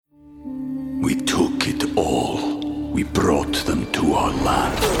We took it all. We brought them to our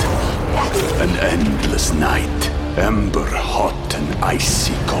land. An endless night, ember hot and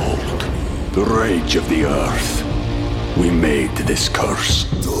icy cold. The rage of the earth. We made this curse.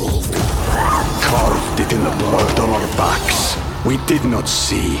 Carved it in the blood on our backs. We did not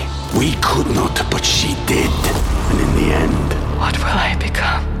see. We could not, but she did. And in the end... What will I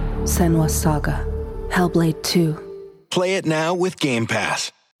become? Senua's Saga. Hellblade 2. Play it now with Game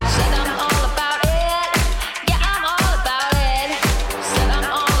Pass.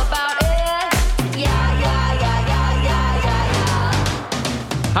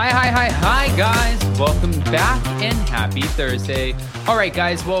 Hi, guys. Welcome back and happy Thursday. All right,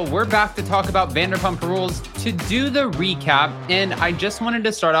 guys. Well, we're back to talk about Vanderpump Rules to do the recap. And I just wanted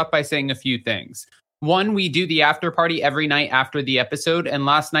to start off by saying a few things. One, we do the after party every night after the episode. And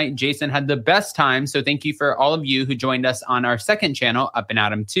last night, Jason had the best time. So thank you for all of you who joined us on our second channel, Up and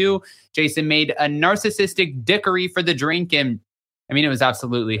Adam 2. Jason made a narcissistic dickery for the drink. And I mean, it was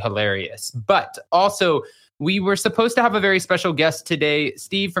absolutely hilarious. But also... we were supposed to have a very special guest today,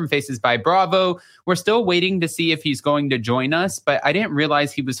 Steve from Faces by Bravo. We're still waiting to see if he's going to join us, but I didn't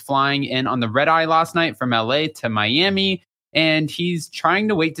realize he was flying in on the red eye last night from LA to Miami, and he's trying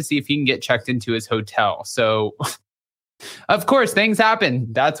to wait to see if he can get checked into his hotel. So, of course, things happen.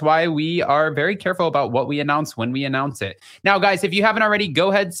 That's why we are very careful about what we announce when we announce it. Now, guys, if you haven't already, go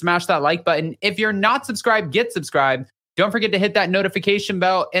ahead, smash that like button. If you're not subscribed, get subscribed. Don't forget to hit that notification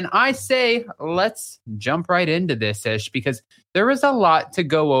bell. And I say, let's jump right into this, Ish, because there is a lot to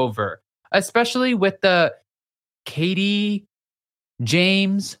go over, especially with the Katie,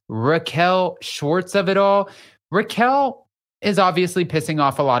 James, Raquel Schwartz of it all. Raquel is obviously pissing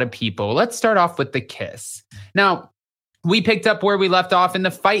off a lot of people. Let's start off with the kiss. Now, we picked up where we left off, and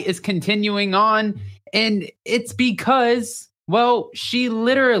the fight is continuing on. And it's because, well, she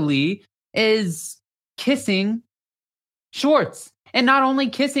literally is kissing Schwartz. And not only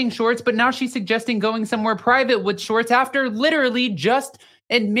kissing Schwartz, but now she's suggesting going somewhere private with Schwartz after literally just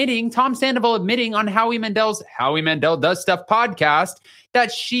admitting, Tom Sandoval admitting on Howie Mandel's Howie Mandel Does Stuff podcast that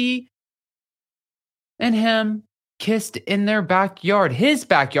she and him kissed in their backyard, his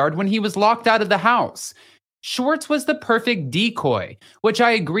backyard, when he was locked out of the house. Schwartz was the perfect decoy, which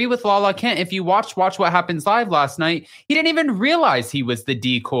I agree with Lala Kent. If you watch What Happens Live last night, he didn't even realize he was the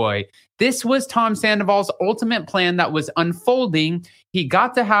decoy. This was Tom Sandoval's ultimate plan that was unfolding. He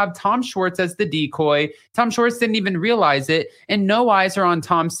got to have Tom Schwartz as the decoy. Tom Schwartz didn't even realize it, and no eyes are on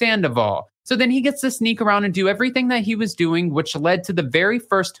Tom Sandoval. So then he gets to sneak around and do everything that he was doing, which led to the very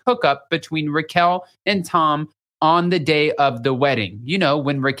first hookup between Raquel and Tom on the day of the wedding. You know,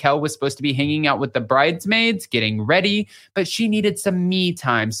 when Raquel was supposed to be hanging out with the bridesmaids, getting ready, but she needed some me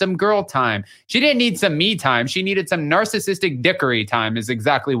time, some girl time. She didn't need some me time. She needed some narcissistic dickery time is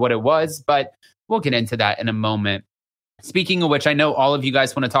exactly what it was, but we'll get into that in a moment. Speaking of which, I know all of you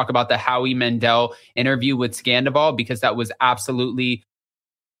guys want to talk about the Howie Mandel interview with Scandoval because that was absolutely...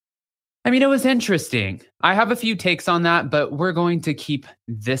 it was interesting. I have a few takes on that, but we're going to keep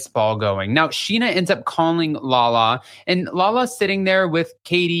this ball going. Now, Sheena ends up calling Lala, and Lala's sitting there with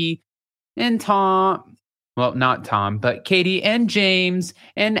Katie and Tom. Well, not Tom, but Katie and James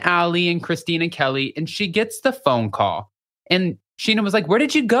and Allie and Christina Kelly, and she gets the phone call. And Sheena was like, "Where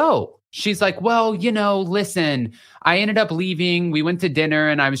did you go?" She's like, "Well, listen, I ended up leaving. We went to dinner,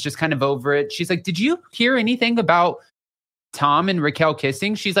 and I was just kind of over it." She's like, "Did you hear anything about Tom and Raquel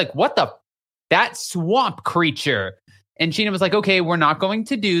kissing?" She's like, "What the? That swamp creature." And Sheena was like, "Okay, we're not going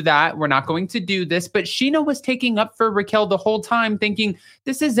to do that. We're not going to do this." But Sheena was taking up for Raquel the whole time, thinking,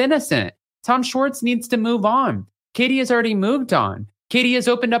 this is innocent. Tom Schwartz needs to move on. Katie has already moved on. Katie has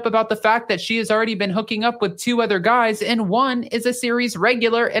opened up about the fact that she has already been hooking up with 2 other guys, and one is a series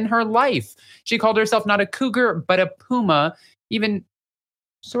regular in her life. She called herself not a cougar, but a puma, even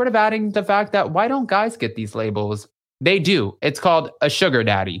sort of adding the fact that why don't guys get these labels? They do. It's called a sugar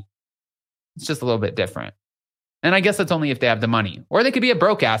daddy. It's just a little bit different. And I guess that's only if they have the money. Or they could be a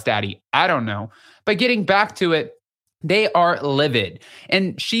broke-ass daddy. I don't know. But getting back to it, they are livid.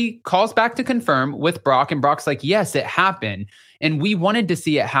 And she calls back to confirm with Brock. And Brock's like, yes, it happened. And we wanted to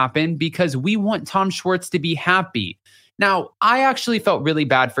see it happen because we want Tom Schwartz to be happy. Now, I actually felt really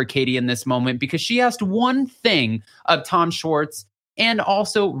bad for Katie in this moment because she asked one thing of Tom Schwartz and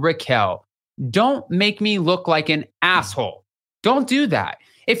also Raquel. Don't make me look like an asshole. Don't do that.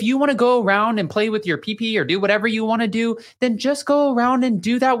 If you want to go around and play with your PP or do whatever you want to do, then just go around and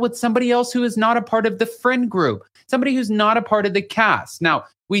do that with somebody else who is not a part of the friend group, somebody who's not a part of the cast. Now,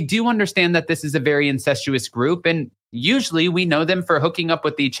 we do understand that this is a very incestuous group, and usually we know them for hooking up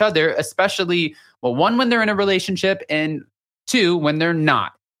with each other, especially, well, 1, when they're in a relationship, and 2, when they're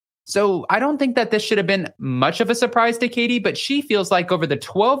not. So I don't think that this should have been much of a surprise to Katie, but she feels like over the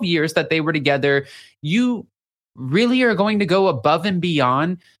 12 years that they were together, you really are going to go above and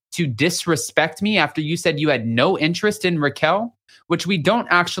beyond to disrespect me after you said you had no interest in Raquel, which we don't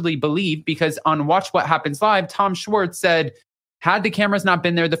actually believe because on Watch What Happens Live, Tom Schwartz said, had the cameras not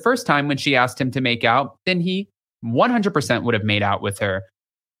been there the first time when she asked him to make out, then he 100% would have made out with her.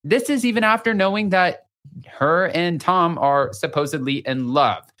 This is even after knowing that her and Tom are supposedly in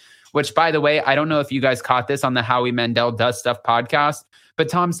love, which, by the way, I don't know if you guys caught this on the Howie Mandel Does Stuff podcast, but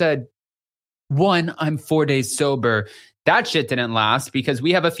Tom said, one, I'm 4 days sober. That shit didn't last because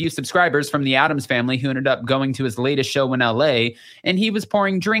we have a few subscribers from the Addams family who ended up going to his latest show in LA, and he was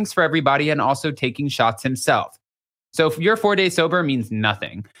pouring drinks for everybody and also taking shots himself. So if you're 4 days sober, means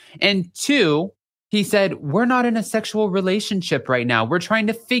nothing. And two, he said, we're not in a sexual relationship right now. We're trying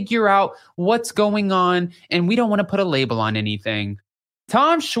to figure out what's going on, and we don't want to put a label on anything.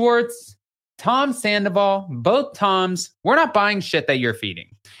 Tom Schwartz, Tom Sandoval, both Toms, we're not buying shit that you're feeding.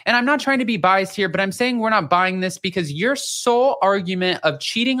 And I'm not trying to be biased here, but I'm saying we're not buying this because your sole argument of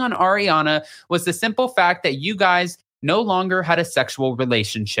cheating on Ariana was the simple fact that you guys no longer had a sexual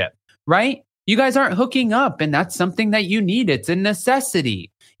relationship, right? You guys aren't hooking up, and that's something that you need. It's a necessity.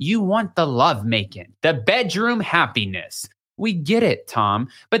 You want the love making, the bedroom happiness. We get it, Tom.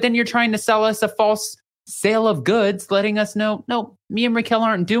 But then you're trying to sell us a false sale of goods, letting us know, no, me and Raquel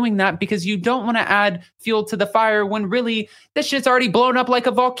aren't doing that because you don't want to add fuel to the fire when really this shit's already blown up like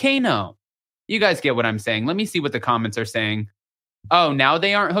a volcano. You guys get what I'm saying. Let me see what the comments are saying. Oh, now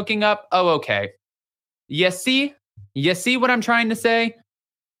they aren't hooking up? Oh, okay. You see what I'm trying to say?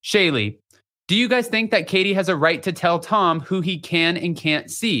 Shaylee, do you guys think that Katie has a right to tell Tom who he can and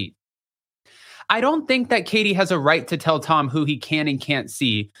can't see? I don't think that Katie has a right to tell Tom who he can and can't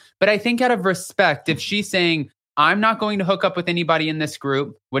see, but I think out of respect, if she's saying, I'm not going to hook up with anybody in this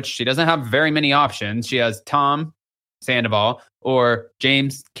group, which she doesn't have very many options. She has Tom Sandoval or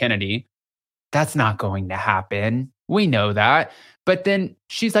James Kennedy. That's not going to happen. We know that. But then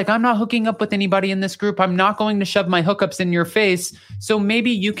she's like, I'm not hooking up with anybody in this group. I'm not going to shove my hookups in your face. So maybe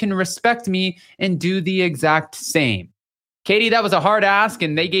you can respect me and do the exact same. Katie, that was a hard ask,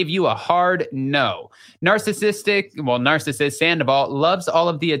 and they gave you a hard no. Narcissist Sandoval loves all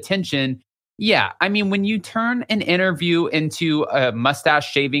of the attention. Yeah, I mean, when you turn an interview into a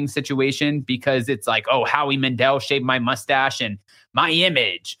mustache shaving situation because it's like, oh, Howie Mandel shaved my mustache and my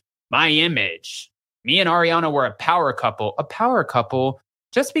image. Me and Ariana were a power couple. A power couple,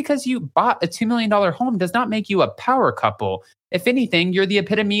 just because you bought a $2 million home does not make you a power couple. If anything, you're the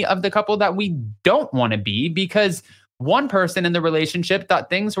epitome of the couple that we don't want to be because one person in the relationship thought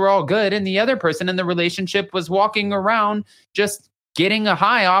things were all good, and the other person in the relationship was walking around just getting a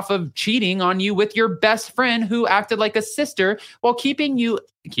high off of cheating on you with your best friend who acted like a sister while keeping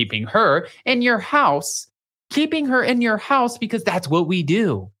her in your house because that's what we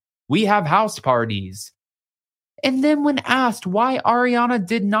do. We have house parties. And then when asked why Ariana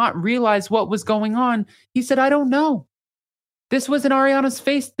did not realize what was going on, he said, I don't know. This was in Ariana's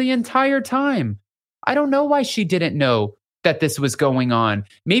face the entire time. I don't know why she didn't know that this was going on.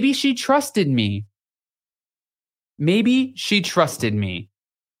 Maybe she trusted me.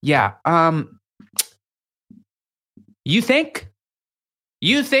 Yeah. You think?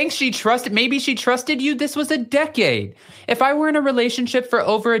 Maybe she trusted you? This was a decade. If I were in a relationship for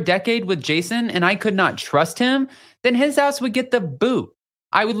over a decade with Jason and I could not trust him, then his ass would get the boot.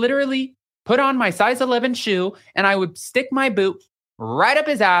 I would literally put on my size 11 shoe and I would stick my boot right up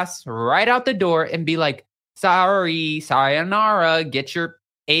his ass, right out the door, and be like, sorry, sayonara, get your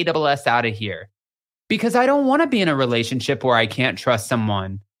ASS out of here. Because I don't want to be in a relationship where I can't trust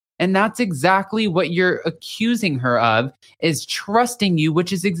someone. And that's exactly what you're accusing her of, is trusting you,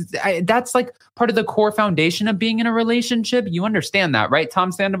 which is, that's like part of the core foundation of being in a relationship. You understand that, right,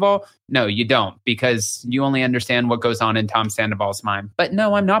 Tom Sandoval? No, you don't, because you only understand what goes on in Tom Sandoval's mind. But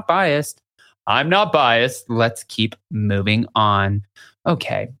no, I'm not biased. Let's keep moving on.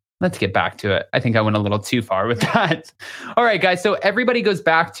 Okay, let's get back to it. I think I went a little too far with that. All right, guys. So everybody goes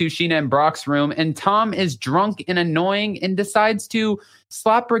back to Sheena and Brock's room, and Tom is drunk and annoying and decides to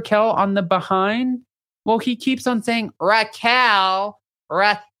slap Raquel on the behind. Well, he keeps on saying, Raquel.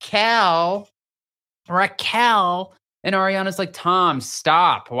 And Ariana's like, Tom,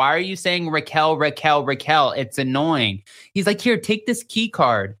 stop. Why are you saying Raquel? It's annoying. He's like, here, take this key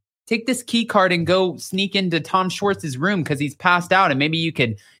card. And go sneak into Tom Schwartz's room because he's passed out and maybe you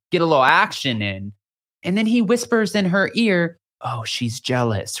could get a little action in. And then he whispers in her ear, oh, she's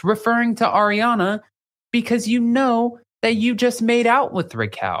jealous, referring to Ariana because you know that you just made out with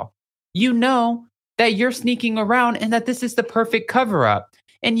Raquel. You know that you're sneaking around and that this is the perfect cover-up.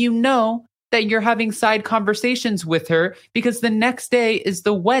 And you know that you're having side conversations with her because the next day is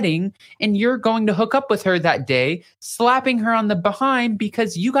the wedding and you're going to hook up with her that day, slapping her on the behind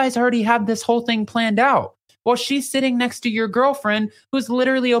because you guys already have this whole thing planned out. While she's sitting next to your girlfriend who's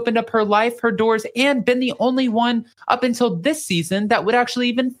literally opened up her life, her doors, and been the only one up until this season that would actually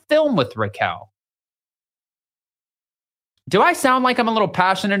even film with Raquel. Do I sound like I'm a little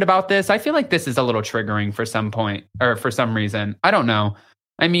passionate about this? I feel like this is a little triggering for some point or for some reason. I don't know.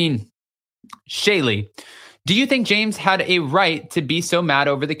 I mean, Shaylee, do you think James had a right to be so mad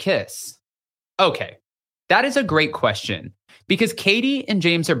over the kiss? Okay, that is a great question because Katie and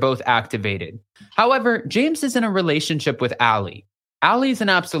James are both activated. However, James is in a relationship with Allie. Allie's an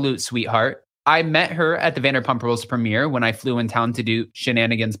absolute sweetheart. I met her at the Vanderpump Rules premiere when I flew in town to do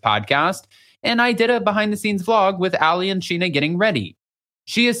Shenanigans podcast, and I did a behind-the-scenes vlog with Allie and Sheena getting ready.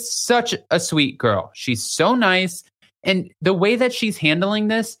 She is such a sweet girl. She's so nice, and the way that she's handling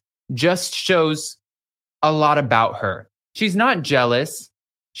this just shows a lot about her. She's not jealous.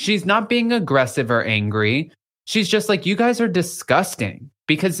 She's not being aggressive or angry. She's just like, you guys are disgusting.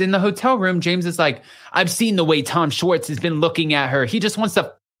 Because in the hotel room, James is like, I've seen the way Tom Schwartz has been looking at her. He just wants to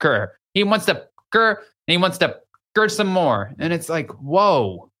f her. He wants to f her, and he wants to f her some more. And it's like,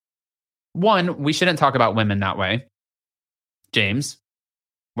 whoa. One, we shouldn't talk about women that way. James,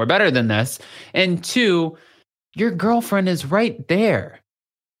 we're better than this. And two, your girlfriend is right there.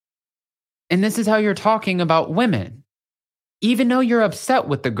 And this is how you're talking about women. Even though you're upset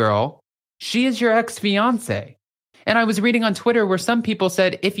with the girl, she is your ex-fiance. And I was reading on Twitter where some people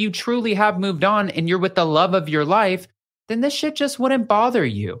said, if you truly have moved on and you're with the love of your life, then this shit just wouldn't bother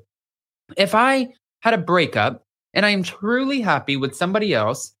you. If I had a breakup and I am truly happy with somebody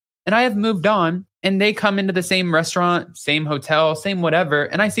else and I have moved on and they come into the same restaurant, same hotel, same whatever,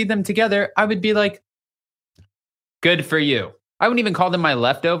 and I see them together, I would be like, good for you. I wouldn't even call them my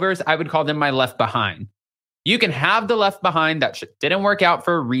leftovers. I would call them my left behind. You can have the left behind that didn't work out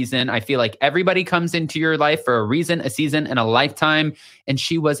for a reason. I feel like everybody comes into your life for a reason, a season, and a lifetime. And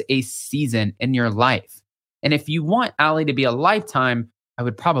she was a season in your life. And if you want Allie to be a lifetime, I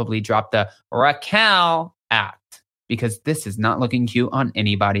would probably drop the Raquel act because this is not looking cute on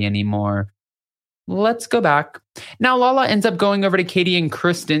anybody anymore. Let's go back. Now, Lala ends up going over to Katie and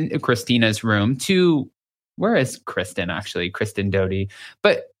Christina's room to... Where is Kristen, actually? Kristen Doty.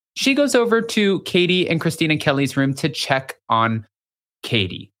 But she goes over to Katie and Christina Kelly's room to check on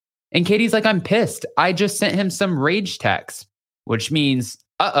Katie. And Katie's like, I'm pissed. I just sent him some rage text, which means,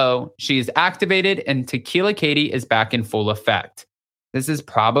 she's activated and Tequila Katie is back in full effect. This is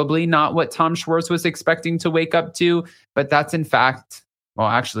probably not what Tom Schwartz was expecting to wake up to, but that's in fact,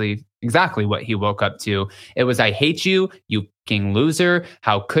 exactly what he woke up to. It was, I hate you, you fucking loser.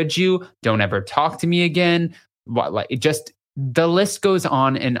 How could you? Don't ever talk to me again. The list goes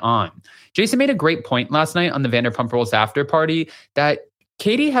on and on. Jason made a great point last night on the Vanderpump Rules after party that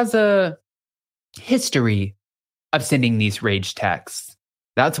Katie has a history of sending these rage texts.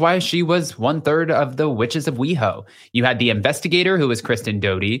 That's why she was 1/3 of the Witches of WeHo. You had the investigator, who was Kristen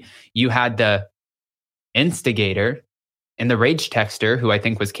Doty. You had the instigator and the rage texter, who I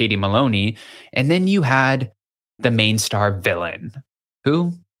think was Katie Maloney. And then you had the main star villain,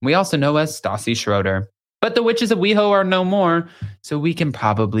 who we also know as Stassi Schroeder. But the Witches of WeHo are no more, so we can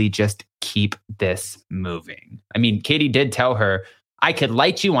probably just keep this moving. I mean, Katie did tell her, I could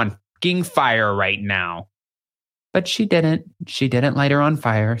light you on fucking fire right now. But she didn't. She didn't light her on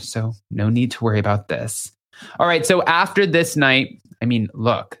fire, so no need to worry about this. All right, so after this night,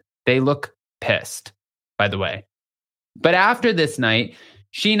 look, they look pissed, by the way. But after this night,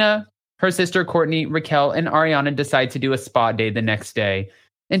 Sheena, her sister Courtney, Raquel, and Ariana decide to do a spa day the next day.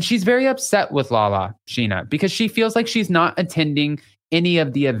 And she's very upset with Lala, Sheena, because she feels like she's not attending any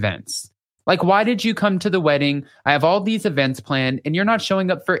of the events. Like, why did you come to the wedding? I have all these events planned, and you're not showing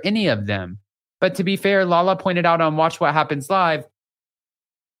up for any of them. But to be fair, Lala pointed out on Watch What Happens Live,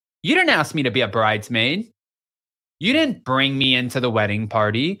 you didn't ask me to be a bridesmaid. You didn't bring me into the wedding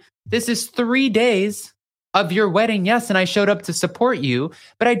party. This is 3 days of your wedding, yes, and I showed up to support you,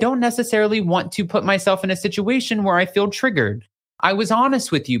 but I don't necessarily want to put myself in a situation where I feel triggered. I was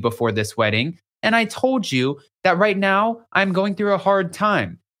honest with you before this wedding, and I told you that right now I'm going through a hard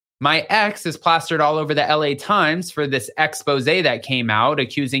time. My ex is plastered all over the LA Times for this expose that came out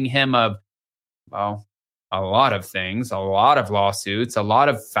accusing him of, well, a lot of things, a lot of lawsuits, a lot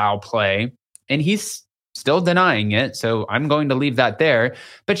of foul play, and he's still denying it, so I'm going to leave that there.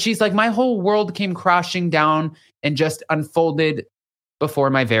 But she's like, my whole world came crashing down and just unfolded before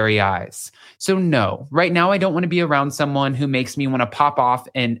my very eyes. So no, right now I don't want to be around someone who makes me want to pop off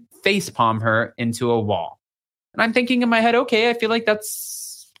and facepalm her into a wall. And I'm thinking in my head, okay, I feel like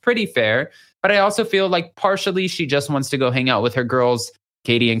that's pretty fair. But I also feel like partially she just wants to go hang out with her girls,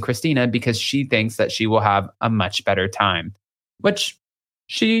 Katie and Christina, because she thinks that she will have a much better time, which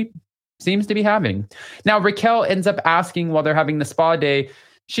she seems to be having. Now, Raquel ends up asking while they're having the spa day,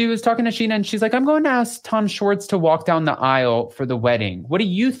 she was talking to Sheena and she's like, I'm going to ask Tom Schwartz to walk down the aisle for the wedding. What do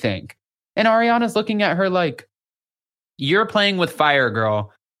you think? And Ariana's looking at her like, you're playing with fire,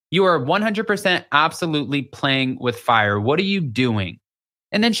 girl. You are 100% absolutely playing with fire. What are you doing?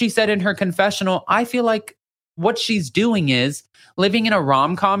 And then she said in her confessional, I feel like what she's doing is living in a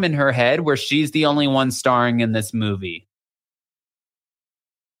rom-com in her head where she's the only one starring in this movie.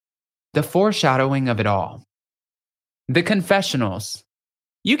 The foreshadowing of it all. The confessionals.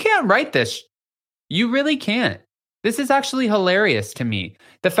 You can't write this. You really can't. This is actually hilarious to me.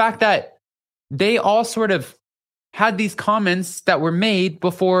 The fact that they all sort of had these comments that were made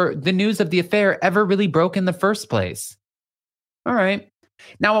before the news of the affair ever really broke in the first place. All right.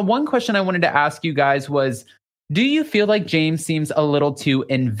 Now, one question I wanted to ask you guys was, do you feel like James seems a little too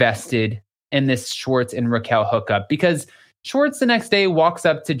invested in this Schwartz and Raquel hookup? Because Schwartz the next day walks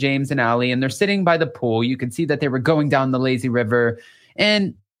up to James and Allie and they're sitting by the pool. You can see that they were going down the lazy river.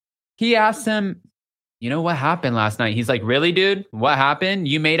 And he asks him, you know what happened last night? He's like, really, dude? What happened?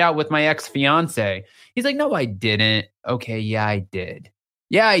 You made out with my ex-fiance. He's like, no, I didn't. Okay, yeah, I did.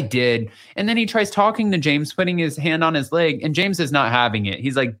 Yeah, I did. And then he tries talking to James, putting his hand on his leg, and James is not having it.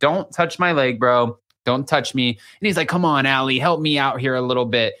 He's like, don't touch my leg, bro. Don't touch me. And he's like, come on, Allie, help me out here a little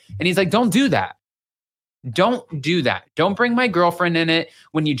bit. And he's like, don't do that. Don't do that. Don't bring my girlfriend in it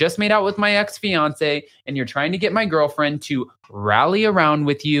when you just made out with my ex-fiance and you're trying to get my girlfriend to rally around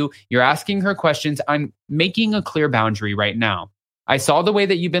with you. You're asking her questions. I'm making a clear boundary right now. I saw the way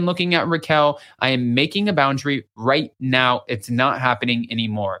that you've been looking at Raquel. I am making a boundary right now. It's not happening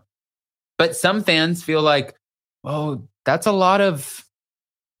anymore. But some fans feel like, oh, that's a lot of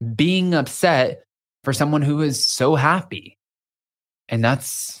being upset for someone who is so happy. And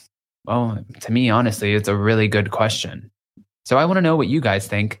that's, well, to me, honestly, it's a really good question. So I want to know what you guys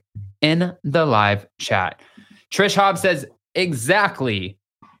think in the live chat. Trish Hobbs says, exactly.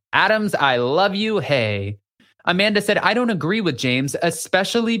 Adams, I love you. Hey. Amanda said, I don't agree with James,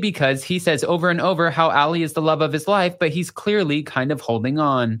 especially because he says over and over how Allie is the love of his life, but he's clearly kind of holding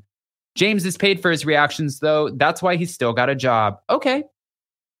on. James is paid for his reactions, though. That's why he's still got a job. Okay.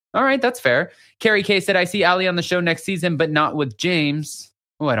 All right, that's fair. Carrie K said, I see Allie on the show next season, but not with James.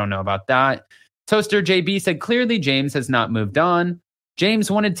 Oh, I don't know about that. Toaster JB said, clearly James has not moved on.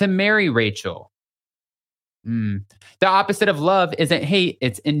 James wanted to marry Rachel. The opposite of love isn't hate,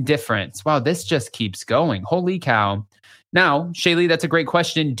 it's indifference. Wow, this just keeps going. Holy cow. Now, Shaylee, that's a great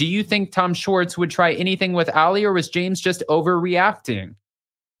question. Do you think Tom Schwartz would try anything with Allie, or was James just overreacting?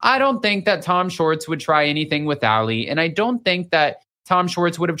 I don't think that Tom Schwartz would try anything with Allie, and I don't think that Tom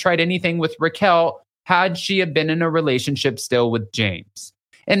Schwartz would have tried anything with Raquel had she have been in a relationship still with James.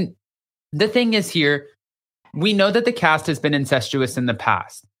 And the thing is here, we know that the cast has been incestuous in the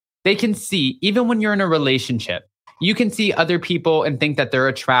past. They can see, even when you're in a relationship, you can see other people and think that they're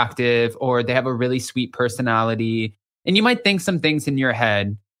attractive or they have a really sweet personality. And you might think some things in your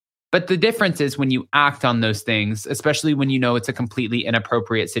head. But the difference is when you act on those things, especially when you know it's a completely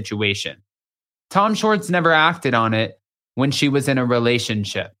inappropriate situation. Tom Schwartz never acted on it when she was in a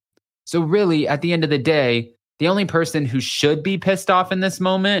relationship. So really, at the end of the day, the only person who should be pissed off in this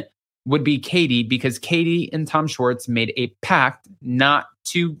moment would be Katie, because Katie and Tom Schwartz made a pact not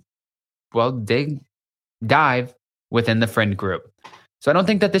to, well, dive within the friend group. So I don't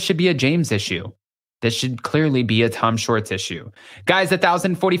think that this should be a James issue. This should clearly be a Tom Schwartz issue. Guys,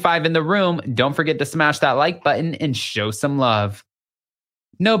 1,045 in the room. Don't forget to smash that like button and show some love.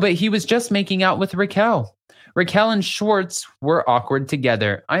 No, but he was just making out with Raquel. Raquel and Schwartz were awkward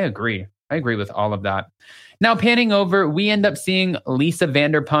together. I agree. I agree with all of that. Now, panning over, we end up seeing Lisa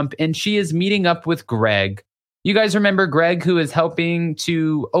Vanderpump, and she is meeting up with Greg. You guys remember Greg, who is helping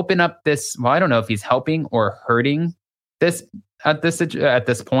to open up this, well, I don't know if he's helping or hurting this at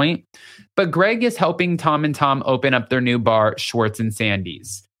this point, but Greg is helping Tom and Tom open up their new bar, Schwartz and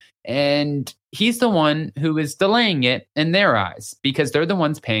Sandy's. And he's the one who is delaying it in their eyes because they're the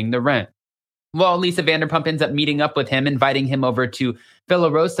ones paying the rent. Well, Lisa Vanderpump ends up meeting up with him, inviting him over to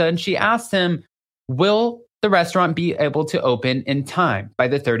Villa Rosa, and she asks him, will the restaurant be able to open in time by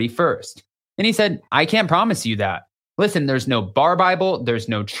the 31st? And he said, I can't promise you that. Listen, there's no bar Bible. There's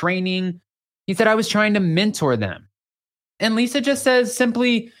no training. He said, I was trying to mentor them. And Lisa just says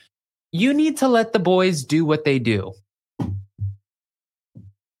simply, you need to let the boys do what they do.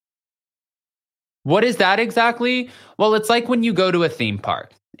 What is that exactly? Well, it's like when you go to a theme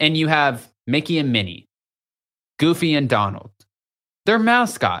park and you have Mickey and Minnie, Goofy and Donald, They're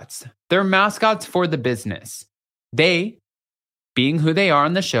mascots. They're mascots for the business. They, being who they are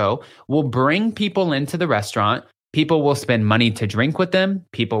on the show, will bring people into the restaurant. People will spend money to drink with them.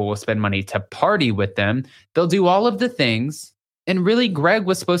 People will spend money to party with them. They'll do all of the things. And really, Greg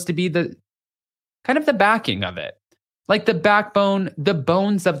was supposed to be the kind of the backing of it. Like the backbone, the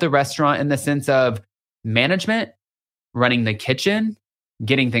bones of the restaurant in the sense of management, running the kitchen,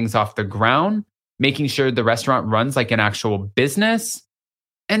 getting things off the ground, making sure the restaurant runs like an actual business.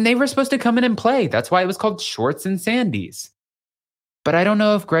 And they were supposed to come in and play. That's why it was called Shorts and Sandies. But I don't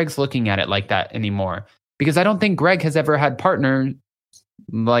know if Greg's looking at it like that anymore, because I don't think Greg has ever had partners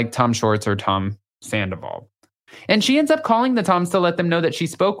like Tom Shorts or Tom Sandoval. And she ends up calling the Toms to let them know that she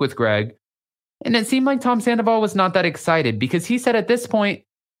spoke with Greg. And it seemed like Tom Sandoval was not that excited, because he said at this point,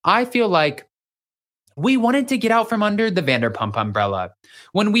 I feel like we wanted to get out from under the Vanderpump umbrella.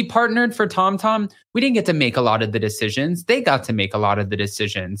 When we partnered for TomTom, we didn't get to make a lot of the decisions. They got to make a lot of the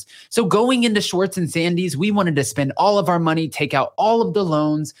decisions. So going into Shorts and Sandies, we wanted to spend all of our money, take out all of the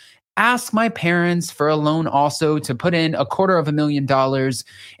loans, ask my parents for a loan also to put in $250,000.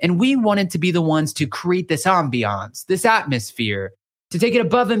 And we wanted to be the ones to create this ambiance, this atmosphere, to take it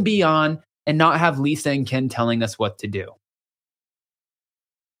above and beyond and not have Lisa and Ken telling us what to do.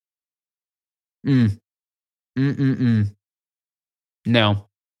 No,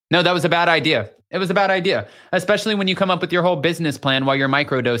 that was a bad idea. It was a bad idea, especially when you come up with your whole business plan while you're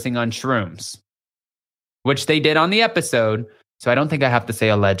microdosing on shrooms, which they did on the episode. So I don't think I have to say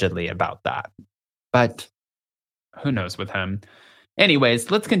allegedly about that, but who knows with him. Anyways,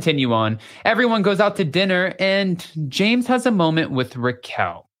 let's continue on. Everyone goes out to dinner and James has a moment with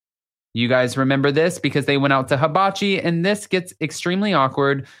Raquel. You guys remember this because they went out to hibachi, and this gets extremely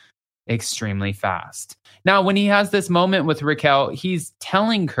awkward extremely fast. Now, when he has this moment with Raquel, he's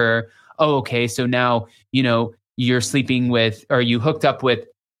telling her, oh, okay, so now, you're sleeping with, or you hooked up with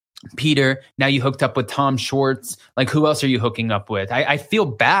Peter. Now you hooked up with Tom Schwartz. Like, who else are you hooking up with? I feel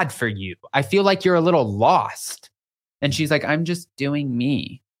bad for you. I feel like you're a little lost. And she's like, I'm just doing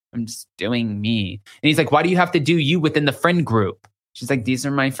me. I'm just doing me. And he's like, why do you have to do you within the friend group? She's like, these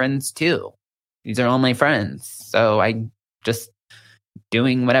are my friends too. These are all my friends. So I just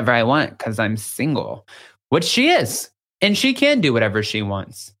doing whatever I want because I'm single, which she is. And she can do whatever she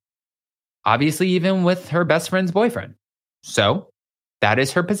wants. Obviously, even with her best friend's boyfriend. So that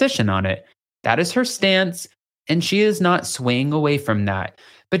is her position on it. That is her stance. And she is not swaying away from that.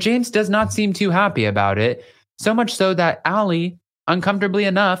 But James does not seem too happy about it. So much so that Allie, uncomfortably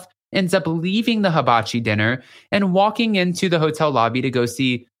enough, ends up leaving the hibachi dinner and walking into the hotel lobby to go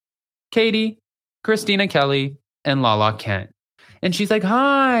see Katie, Christina Kelly, and Lala Kent. And she's like,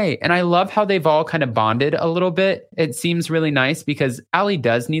 hi. And I love how they've all kind of bonded a little bit. It seems really nice because Allie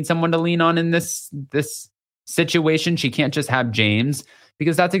does need someone to lean on in this situation. She can't just have James,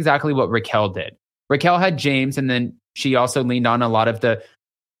 because that's exactly what Raquel did. Raquel had James, and then she also leaned on a lot of the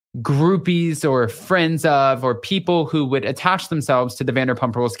groupies or friends of or people who would attach themselves to the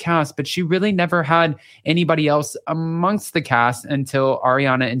Vanderpump Rules cast, but she really never had anybody else amongst the cast until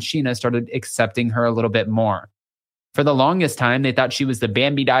Ariana and Sheena started accepting her a little bit more. For the longest time, they thought she was the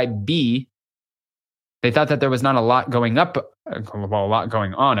Bambi Die B. They thought that there was not a lot going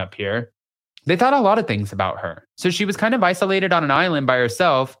on up here. They thought a lot of things about her. So she was kind of isolated on an island by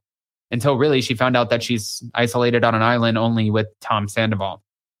herself until really she found out that she's isolated on an island only with Tom Sandoval.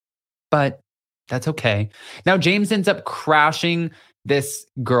 But that's okay. Now, James ends up crashing this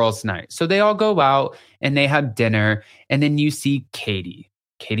girls' night. So they all go out and they have dinner. And then you see Katie.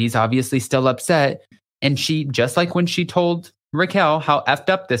 Katie's obviously still upset. And she, just like when she told Raquel how effed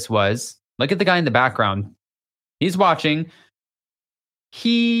up this was, look at the guy in the background. He's watching.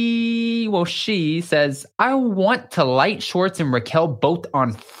 She says, I want to light Schwartz and Raquel both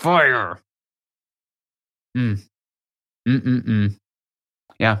on fire.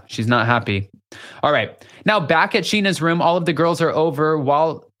 Yeah, she's not happy. All right. Now back at Sheena's room, all of the girls are over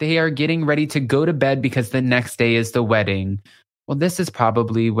while they are getting ready to go to bed because the next day is the wedding. Well, this is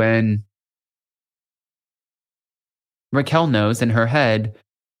probably when Raquel knows in her head,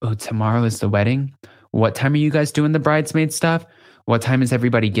 oh, tomorrow is the wedding. What time are you guys doing the bridesmaid stuff? What time is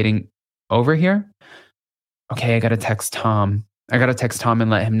everybody getting over here? Okay, I got to text Tom. And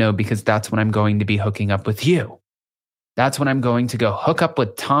let him know, because that's when I'm going to be hooking up with you. That's when I'm going to go hook up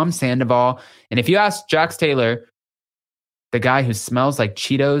with Tom Sandoval. And if you ask Jax Taylor, the guy who smells like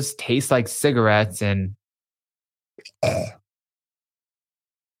Cheetos, tastes like cigarettes, and but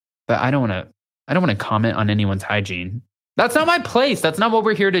I don't want to comment on anyone's hygiene. That's not my place. That's not what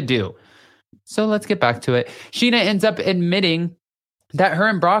we're here to do. So let's get back to it. Sheena ends up admitting that her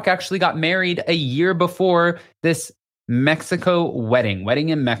and Brock actually got married a year before this Mexico wedding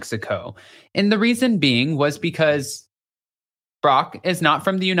in Mexico. And the reason being was because Brock is not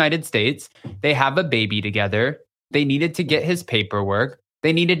from the United States. They have a baby together. They needed to get his paperwork.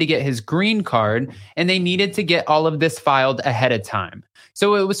 They needed to get his green card, and they needed to get all of this filed ahead of time.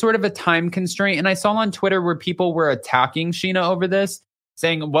 So it was sort of a time constraint. And I saw on Twitter where people were attacking Sheena over this,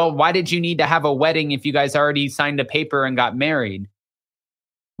 saying, well, why did you need to have a wedding if you guys already signed a paper and got married?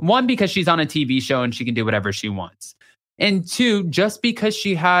 One, because she's on a TV show and she can do whatever she wants. And two, just because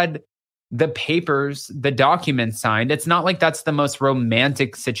she had the papers, the documents signed, it's not like that's the most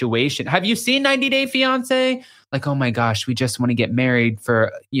romantic situation. Have you seen 90 Day Fiancé? Like, oh my gosh, we just want to get married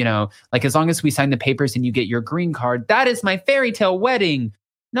for, like as long as we sign the papers and you get your green card, that is my fairy tale wedding.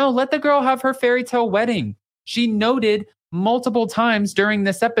 No, let the girl have her fairy tale wedding. She noted multiple times during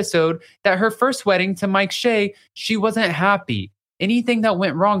this episode that her first wedding to Mike Shea, she wasn't happy. Anything that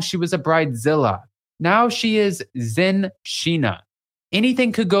went wrong, she was a bridezilla. Now she is Zen Sheena.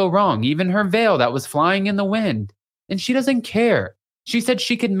 Anything could go wrong, even her veil that was flying in the wind. And she doesn't care. She said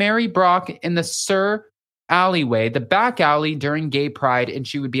she could marry Brock in the Sir alleyway, the back alley during Gay Pride, and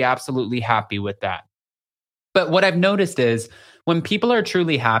she would be absolutely happy with that. But what I've noticed is when people are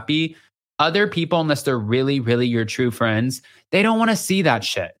truly happy, other people, unless they're really, really your true friends, they don't want to see that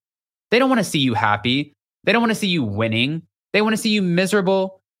shit. They don't want to see you happy. They don't want to see you winning. They want to see you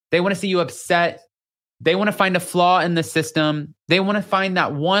miserable. They want to see you upset. They want to find a flaw in the system. They want to find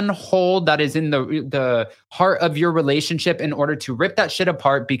that one hole that is in the heart of your relationship in order to rip that shit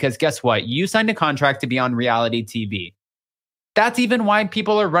apart, because guess what? You signed a contract to be on reality TV. That's even why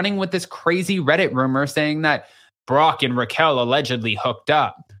people are running with this crazy Reddit rumor saying that Brock and Raquel allegedly hooked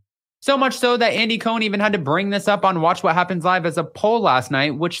up. So much so that Andy Cohen even had to bring this up on Watch What Happens Live as a poll last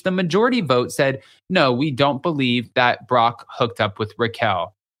night, which the majority vote said, no, we don't believe that Brock hooked up with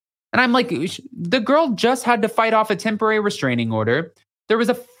Raquel. And I'm like, the girl just had to fight off a temporary restraining order. There was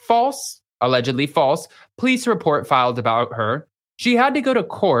a allegedly false, police report filed about her. She had to go to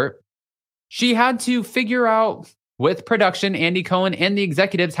court. She had to figure out with production, Andy Cohen and the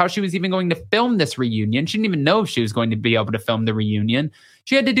executives, how she was even going to film this reunion. She didn't even know if she was going to be able to film the reunion.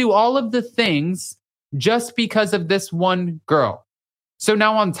 She had to do all of the things just because of this one girl. So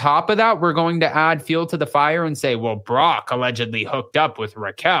now on top of that, we're going to add fuel to the fire and say, well, Brock allegedly hooked up with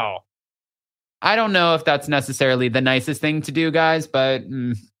Raquel. I don't know if that's necessarily the nicest thing to do, guys, but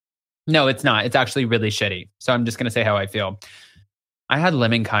no, it's not. It's actually really shitty. So I'm just going to say how I feel. I had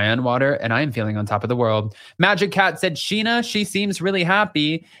lemon cayenne water and I am feeling on top of the world. Magic Cat said, Sheena, she seems really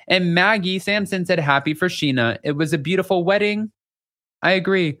happy. And Maggie Sampson said, happy for Sheena. It was a beautiful wedding. I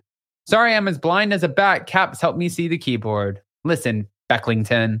agree. Sorry, I'm as blind as a bat. Caps help me see the keyboard. Listen,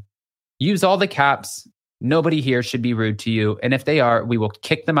 Becklington, use all the caps. Nobody here should be rude to you. And if they are, we will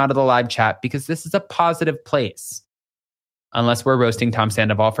kick them out of the live chat because this is a positive place. Unless we're roasting Tom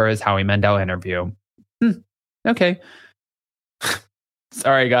Sandoval for his Howie Mandel interview. Okay.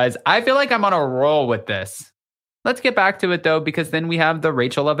 Sorry, guys. I feel like I'm on a roll with this. Let's get back to it, though, because then we have the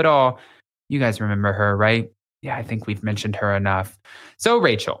Rachel of it all. You guys remember her, right? Yeah, I think we've mentioned her enough. So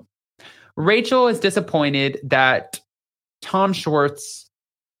Rachel is disappointed that Tom Schwartz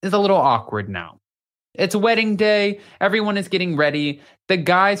is a little awkward now. It's wedding day. Everyone is getting ready. The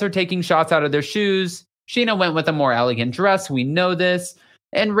guys are taking shots out of their shoes. Sheena went with a more elegant dress. We know this.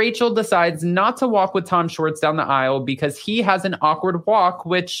 And Rachel decides not to walk with Tom Schwartz down the aisle because he has an awkward walk,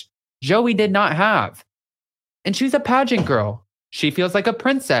 which Joey did not have. And she's a pageant girl. She feels like a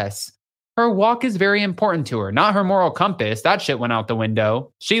princess. Her walk is very important to her, not her moral compass. That shit went out the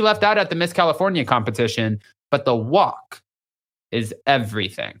window. She left that at the Miss California competition, but the walk is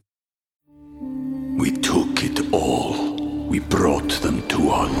everything. We took it all. We brought them to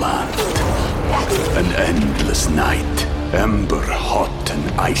our land. An endless night, ember hot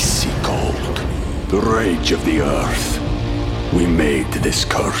and icy cold. The rage of the earth. We made this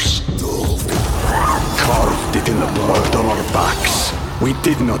curse. Carved it in the blood on our backs. We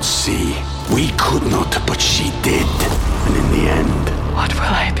did not see. We could not, but she did. And in the end... What will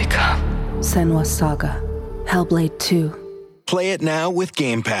I become? Senua's Saga. Hellblade 2. Play it now with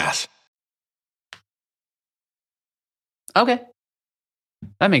Game Pass. Okay.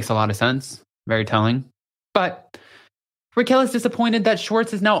 That makes a lot of sense. Very telling. But Raquel is disappointed that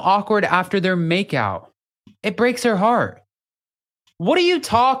Schwartz is now awkward after their makeout. It breaks her heart. What are you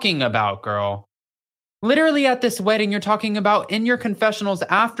talking about, girl? Literally at this wedding, you're talking about in your confessionals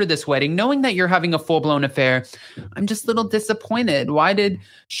after this wedding, knowing that you're having a full-blown affair. I'm just a little disappointed. Why did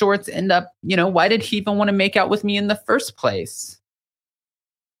Schwartz end up, why did he even want to make out with me in the first place?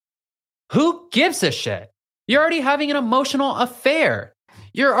 Who gives a shit? You're already having an emotional affair.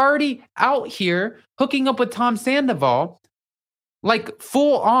 You're already out here hooking up with Tom Sandoval, like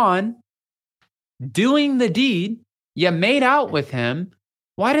full on doing the deed. You made out with him.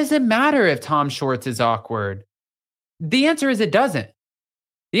 Why does it matter if Tom Schwartz is awkward? The answer is it doesn't.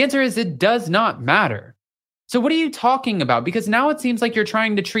 The answer is it does not matter. So what are you talking about? Because now it seems like you're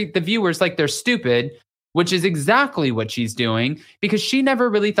trying to treat the viewers like they're stupid, which is exactly what she's doing, because she never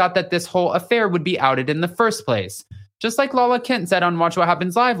really thought that this whole affair would be outed in the first place. Just like Lala Kent said on Watch What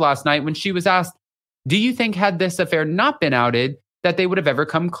Happens Live last night when she was asked, do you think had this affair not been outed, that they would have ever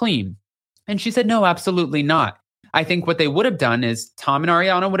come clean? And she said, no, absolutely not. I think what they would have done is Tom and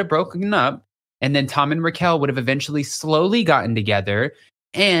Ariana would have broken up, and then Tom and Raquel would have eventually slowly gotten together,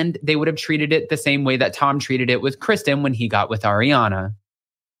 and they would have treated it the same way that Tom treated it with Kristen when he got with Ariana.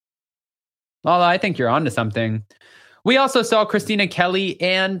 Lala, I think you're onto something. We also saw Christina Kelly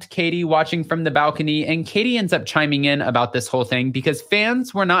and Katie watching from the balcony, and Katie ends up chiming in about this whole thing because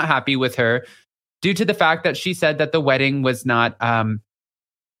fans were not happy with her due to the fact that she said that the wedding was not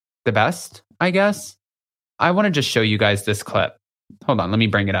the best, I guess. I want to just show you guys this clip. Hold on, let me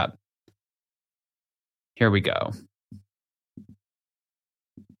bring it up. Here we go.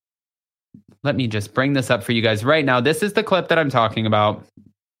 Let me just bring this up for you guys right now. This is the clip that I'm talking about.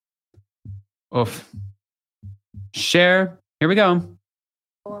 Oof. Share. Here we go.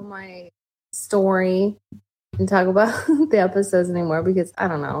 On my story and talk about the episodes anymore because I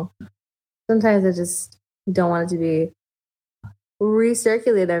don't know. Sometimes I just don't want it to be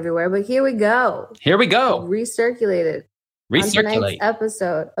recirculated everywhere. But here we go. Here we go. Recirculated. On tonight's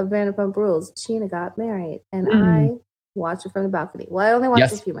episode of Vanderpump Rules, Sheena got married, and I watched it from the balcony. Well, I only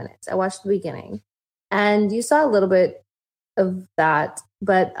watched a few minutes. I watched the beginning, and you saw a little bit of that.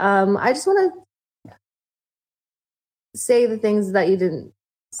 But I just want to say the things that you didn't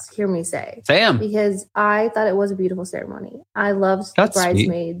hear me say. Say them. Because I thought it was a beautiful ceremony. I loved the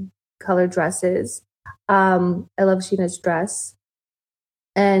bridesmaid colored dresses. I love Sheena's dress.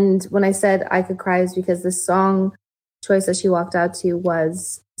 And when I said I could cry, is because the song choice that she walked out to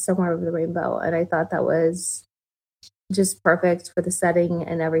was Somewhere Over the Rainbow. And I thought that was just perfect for the setting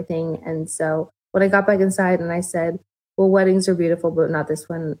and everything. And so when I got back inside and I said, well, weddings are beautiful, but not this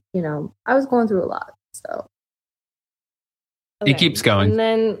one, you know, I was going through a lot. So It keeps going. And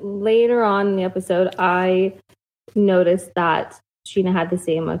then later on in the episode, I noticed that Sheena had the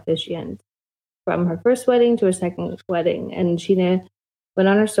same officiant from her first wedding to her second wedding. And Sheena went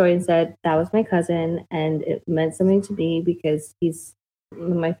on her story and said, that was my cousin, and it meant something to me because he's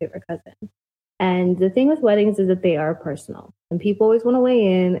my favorite cousin. And the thing with weddings is that they are personal. And people always want to weigh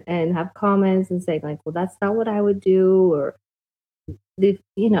in and have comments and say, like, well, that's not what I would do, or they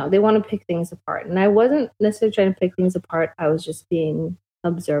want to pick things apart. And I wasn't necessarily trying to pick things apart. I was just being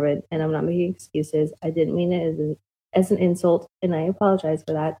observant, and I'm not making excuses. I didn't mean it as an insult, and I apologize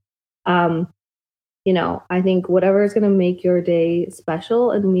for that. I think whatever is going to make your day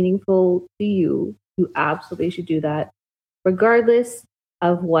special and meaningful to you, you absolutely should do that, regardless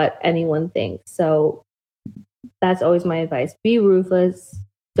of what anyone thinks. So that's always my advice. Be ruthless.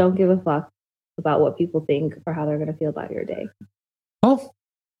 Don't give a fuck about what people think or how they're going to feel about your day. Oh,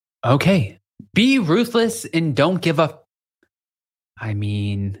 okay. Be ruthless and don't give a... I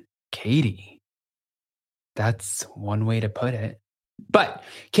mean, Katie. That's one way to put it. But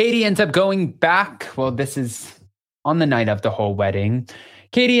Katie ends up going back. Well, this is on the night of the whole wedding.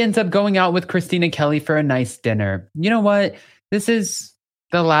 Katie ends up going out with Christina Kelly for a nice dinner. You know what? This is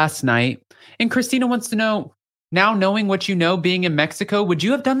the last night. And Christina wants to know, now knowing what you know, being in Mexico, would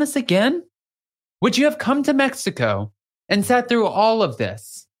you have done this again? Would you have come to Mexico and sat through all of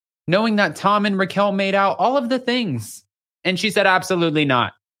this, knowing that Tom and Raquel made out, all of the things? And she said, absolutely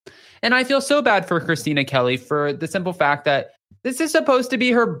not. And I feel so bad for Christina Kelly for the simple fact that this is supposed to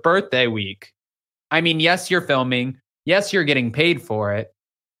be her birthday week. I mean, yes, you're filming. Yes, you're getting paid for it.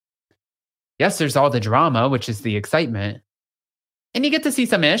 Yes, there's all the drama, which is the excitement. And you get to see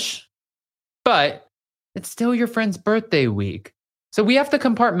some ish. But it's still your friend's birthday week. So we have to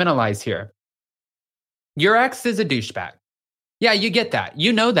compartmentalize here. Your ex is a douchebag. Yeah, you get that.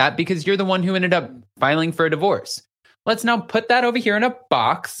 You know that because you're the one who ended up filing for a divorce. Let's now put that over here in a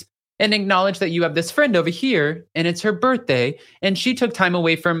box and acknowledge that you have this friend over here and it's her birthday and she took time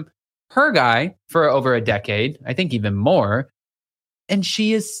away from her guy for over a decade, I think even more, and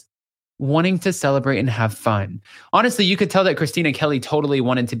she is wanting to celebrate and have fun. Honestly, you could tell that Christina Kelly totally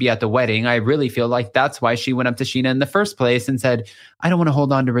wanted to be at the wedding. I really feel like that's why she went up to Sheena in the first place and said, I don't want to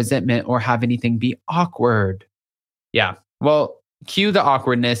hold on to resentment or have anything be awkward. Yeah, well, cue the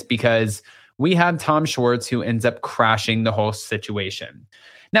awkwardness because we have Tom Schwartz who ends up crashing the whole situation.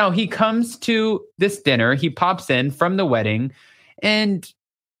 Now, he comes to this dinner, he pops in from the wedding, and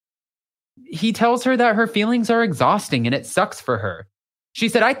he tells her that her feelings are exhausting and it sucks for her. She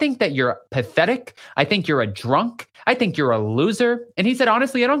said, I think that you're pathetic. I think you're a drunk. I think you're a loser. And he said,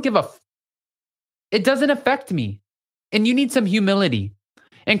 honestly, I don't give a it doesn't affect me. And you need some humility.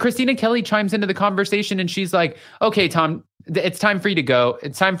 And Christina Kelly chimes into the conversation and she's like, okay, Tom, it's time for you to go.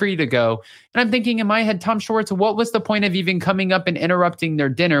 It's time for you to go. And I'm thinking in my head, Tom Schwartz, what was the point of even coming up and interrupting their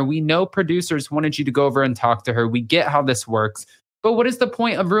dinner? We know producers wanted you to go over and talk to her. We get how this works. But what is the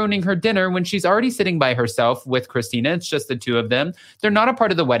point of ruining her dinner when she's already sitting by herself with Christina? It's just the two of them. They're not a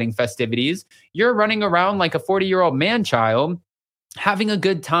part of the wedding festivities. You're running around like a 40-year-old man-child, having a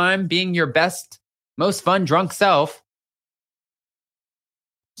good time, being your best, most fun drunk self.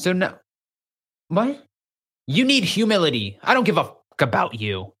 So no, what? You need humility. I don't give a fuck about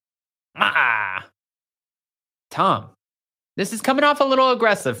you. Tom, this is coming off a little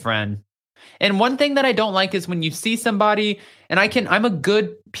aggressive, friend. And one thing that I don't like is when you see somebody, and I'm a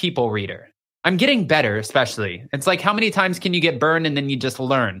good people reader. I'm getting better, especially. It's like, how many times can you get burned and then you just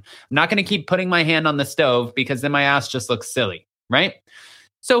learn? I'm not going to keep putting my hand on the stove because then my ass just looks silly, right?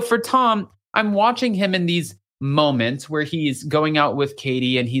 So for Tom, I'm watching him in these moments where he's going out with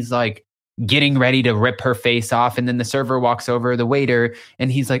Katie and he's like getting ready to rip her face off. And then the server walks over, the waiter,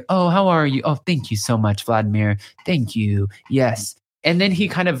 and he's like, oh, how are you? Oh, thank you so much, Vladimir. Thank you. Yes. And then he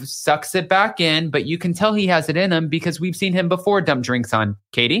kind of sucks it back in, but you can tell he has it in him because we've seen him before dump drinks on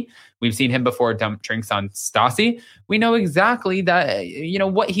Katie. We've seen him before dump drinks on Stassi. We know exactly that,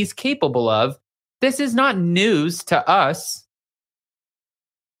 what he's capable of. This is not news to us.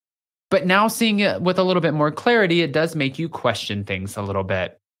 But now seeing it with a little bit more clarity, it does make you question things a little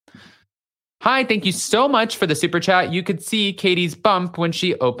bit. Hi, thank you so much for the super chat. You could see Katie's bump when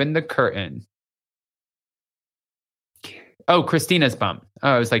she opened the curtain. Oh, Christina's bump. Oh,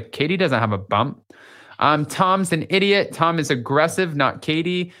 I was like, Katie doesn't have a bump. Tom's an idiot. Tom is aggressive, not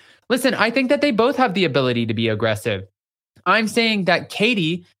Katie. Listen, I think that they both have the ability to be aggressive. I'm saying that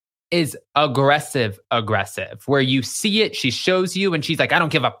Katie is aggressive, where you see it, she shows you, and she's like, I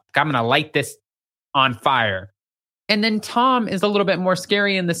don't give a fuck. I'm going to light this on fire. And then Tom is a little bit more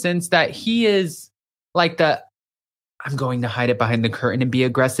scary in the sense that he is like I'm going to hide it behind the curtain and be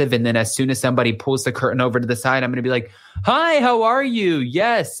aggressive. And then as soon as somebody pulls the curtain over to the side, I'm going to be like, hi, how are you?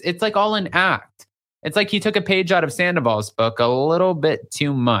 Yes. It's like all an act. It's like he took a page out of Sandoval's book a little bit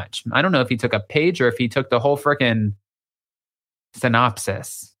too much. I don't know if he took a page or if he took the whole freaking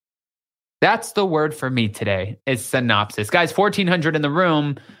synopsis. That's the word for me today, is synopsis. Guys, 1,400 in the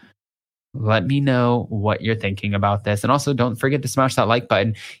room. Let me know what you're thinking about this. And also don't forget to smash that like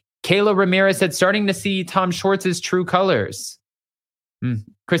button. Kayla Ramirez said, starting to see Tom Schwartz's true colors.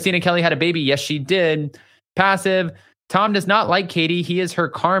 Christina Kelly had a baby. Yes, she did. Passive. Tom does not like Katie. He is her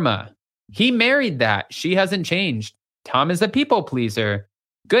karma. He married that. She hasn't changed. Tom is a people pleaser.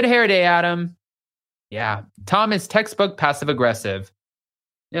 Good hair day, Adam. Yeah. Tom is textbook passive aggressive.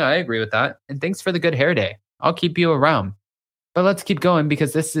 Yeah, I agree with that. And thanks for the good hair day. I'll keep you around. But let's keep going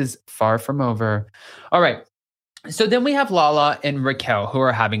because this is far from over. All right. So then we have Lala and Raquel who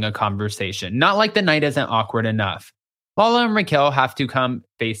are having a conversation. Not like the night isn't awkward enough. Lala and Raquel have to come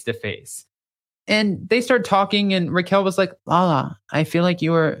face to face. And they start talking and Raquel was like, Lala, I feel like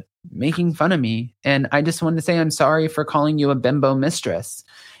you were making fun of me. And I just wanted to say I'm sorry for calling you a bimbo mistress.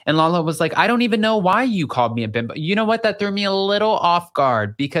 And Lala was like, I don't even know why you called me a bimbo. You know what? That threw me a little off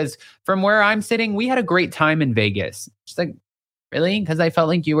guard because from where I'm sitting, we had a great time in Vegas. She's like, really? Because I felt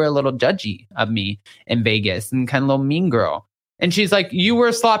like you were a little judgy of me in Vegas and kind of a little mean girl. And she's like, you were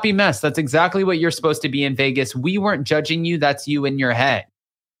a sloppy mess. That's exactly what you're supposed to be in Vegas. We weren't judging you. That's you in your head.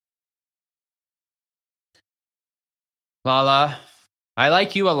 Lala, I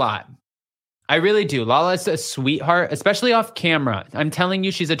like you a lot. I really do. Lala's a sweetheart, especially off camera. I'm telling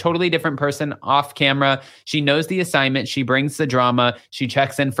you, she's a totally different person off camera. She knows the assignment. She brings the drama. She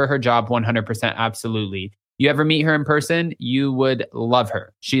checks in for her job 100%. Absolutely. You ever meet her in person, you would love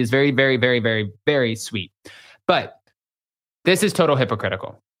her. She is very, very, very, very, very sweet. But this is total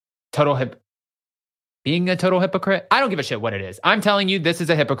hypocritical. Being a total hypocrite? I don't give a shit what it is. I'm telling you, this is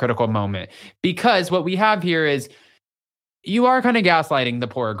a hypocritical moment. Because what we have here is you are kind of gaslighting the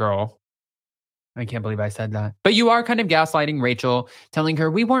poor girl. I can't believe I said that. But you are kind of gaslighting Rachel, telling her,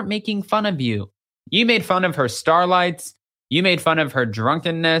 we weren't making fun of you. You made fun of her starlights. You made fun of her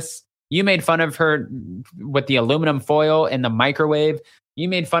drunkenness. You made fun of her with the aluminum foil in the microwave. You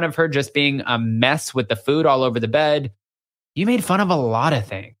made fun of her just being a mess with the food all over the bed. You made fun of a lot of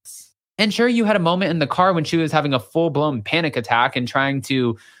things. And sure, you had a moment in the car when she was having a full-blown panic attack and trying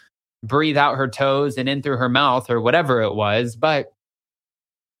to breathe out her toes and in through her mouth or whatever it was. But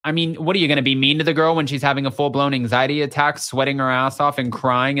I mean, what are you going to be mean to the girl when she's having a full-blown anxiety attack, sweating her ass off and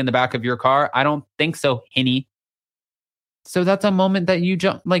crying in the back of your car? I don't think so, Henny. So that's a moment that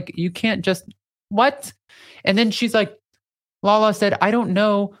you can't just, what? And then she's like, Lala said, I don't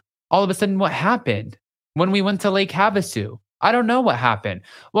know all of a sudden what happened when we went to Lake Havasu. I don't know what happened.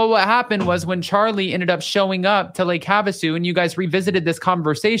 Well, what happened was when Charlie ended up showing up to Lake Havasu and you guys revisited this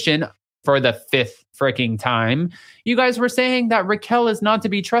conversation for the 5th freaking time, you guys were saying that Raquel is not to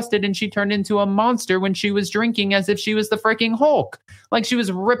be trusted and she turned into a monster when she was drinking as if she was the freaking Hulk. Like she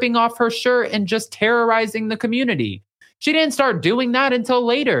was ripping off her shirt and just terrorizing the community. She didn't start doing that until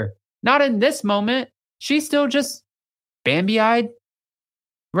later. Not in this moment. She's still just Bambi-eyed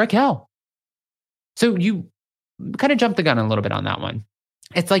Raquel. So you kind of jumped the gun a little bit on that one.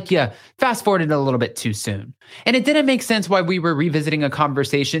 It's like, yeah, fast forwarded a little bit too soon. And it didn't make sense why we were revisiting a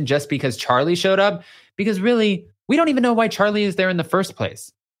conversation just because Charlie showed up, because really, we don't even know why Charlie is there in the first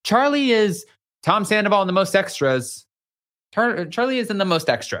place. Charlie is Tom Sandoval in the most extras. Charlie is in the most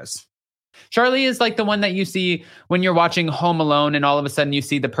extras. Charlie is like the one that you see when you're watching Home Alone and all of a sudden you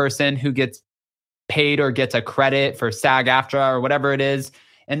see the person who gets paid or gets a credit for SAG-AFTRA or whatever it is.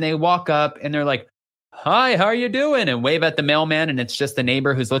 And they walk up and they're like, hi, how are you doing? And wave at the mailman. And it's just the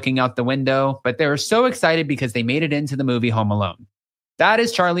neighbor who's looking out the window. But they were so excited because they made it into the movie Home Alone. That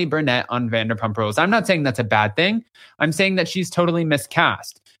is Charlie Burnett on Vanderpump Rules. I'm not saying that's a bad thing. I'm saying that she's totally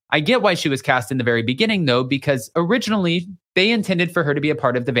miscast. I get why she was cast in the very beginning, though, because originally they intended for her to be a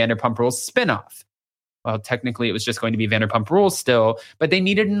part of the Vanderpump Rules spinoff. Well, technically it was just going to be Vanderpump Rules still, but they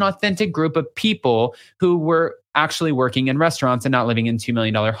needed an authentic group of people who were actually working in restaurants and not living in $2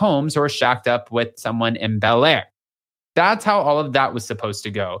 million homes or shacked up with someone in Bel Air. That's how all of that was supposed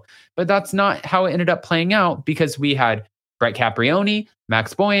to go. But that's not how it ended up playing out, because we had Brett Caprioni,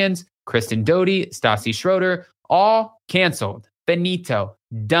 Max Boyens, Kristen Doty, Stassi Schroeder, all canceled. Benito,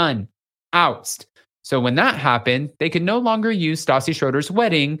 done, oust. So when that happened, they could no longer use Stassi Schroeder's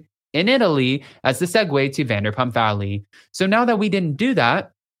wedding in Italy as the segue to Vanderpump Valley. So now that we didn't do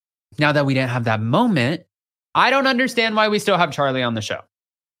that, now that we didn't have that moment, I don't understand why we still have Charlie on the show.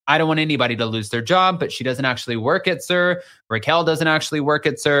 I don't want anybody to lose their job, but she doesn't actually work at SUR. Raquel doesn't actually work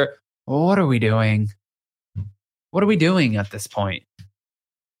at SUR. What are we doing? What are we doing at this point?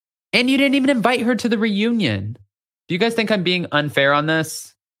 And you didn't even invite her to the reunion. Do you guys think I'm being unfair on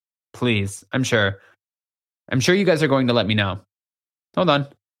this? Please, I'm sure you guys are going to let me know. Hold on.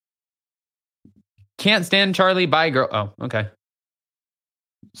 Can't stand Charlie, bye girl. Oh, okay.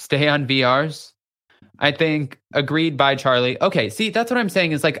 Stay on VRs. I think agreed by Charlie. Okay, see, that's what I'm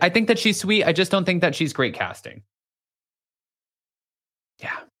saying is like, I think that she's sweet. I just don't think that she's great casting.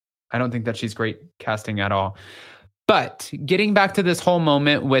 Yeah, I don't think that she's great casting at all. But getting back to this whole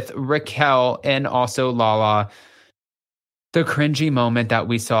moment with Raquel and also Lala, the cringy moment that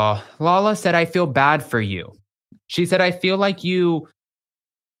we saw, Lala said, I feel bad for you. She said, I feel like your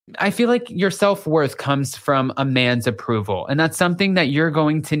self-worth comes from a man's approval. And that's something that you're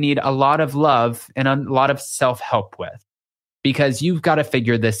going to need a lot of love and a lot of self-help with, because you've got to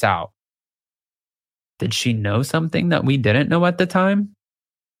figure this out. Did she know something that we didn't know at the time?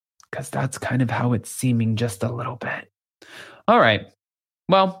 Because that's kind of how it's seeming just a little bit. All right.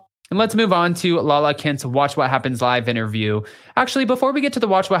 Well, and let's move on to Lala Kent's Watch What Happens Live interview. Actually, before we get to the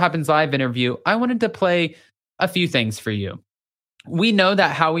Watch What Happens Live interview, I wanted to play a few things for you. We know that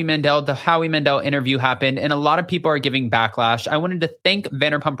the Howie Mandel interview happened, and a lot of people are giving backlash. I wanted to thank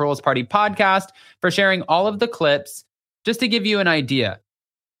Vanderpump Rules Party Podcast for sharing all of the clips, just to give you an idea.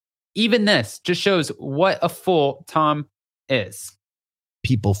 Even this just shows what a fool Tom is.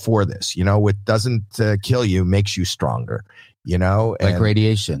 People for this, what doesn't kill you makes you stronger, like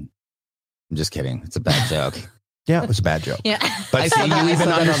radiation. I'm just kidding. It's a bad joke. Yeah, it was a bad joke. Yeah. But see, you even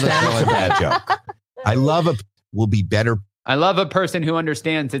understand it's a bad joke. Will be better. I love a person who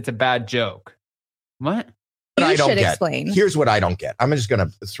understands it's a bad joke. What? But You I don't should get. explain. Here's what I don't get. I'm just going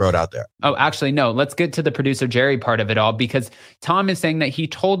to throw it out there. Oh, actually, no. Let's get to the producer Jerry part of it all, because Tom is saying that he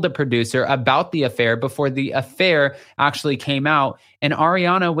told the producer about the affair before the affair actually came out, and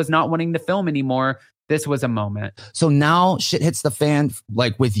Ariana was not wanting to film anymore. This was a moment. So now shit hits the fan,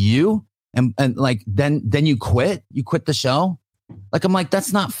 like with you, and like then you quit. You quit the show. Like, I'm like,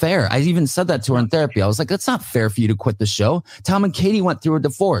 that's not fair. I even said that to her in therapy. I was like, that's not fair for you to quit the show. Tom and Katie went through a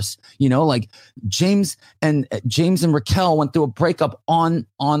divorce, like James and Raquel went through a breakup on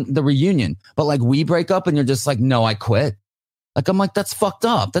the reunion, but like we break up and you're just like, no, I quit. Like, I'm like, that's fucked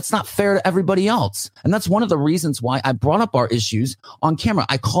up. That's not fair to everybody else. And that's one of the reasons why I brought up our issues on camera.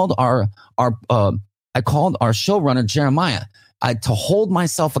 I called our showrunner, Jeremiah, to hold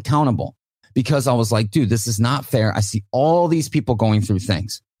myself accountable. Because I was like, dude, this is not fair. I see all these people going through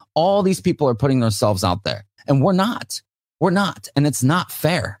things. All these people are putting themselves out there and we're not. And it's not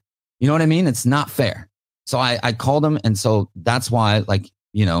fair. You know what I mean? It's not fair. So I called him. And so that's why,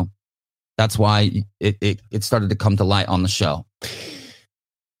 that's why it started to come to light on the show.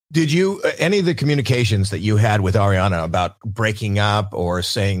 Did you, any of the communications that you had with Ariana about breaking up or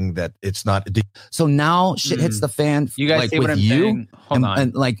saying that it's not? So now shit hits the fan. You guys see what I'm saying? Hold on.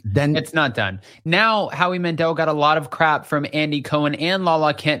 And then it's not done. Now, Howie Mandel got a lot of crap from Andy Cohen and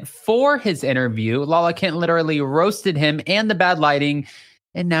Lala Kent for his interview. Lala Kent literally roasted him and the bad lighting.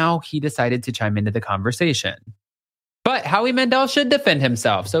 And now he decided to chime into the conversation. But Howie Mandel should defend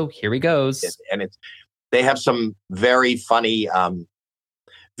himself. So here he goes. And they have some very funny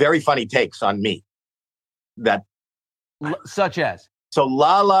takes on me. Such as? So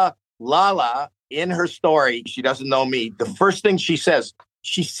Lala, in her story, she doesn't know me. The first thing she says,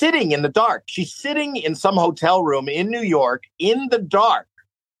 she's sitting in the dark. She's sitting in some hotel room in New York in the dark,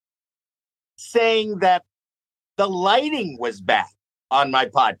 saying that the lighting was bad on my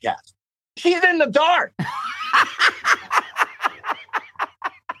podcast. She's in the dark.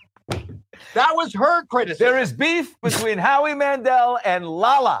 That was her criticism. There is beef between Howie Mandel and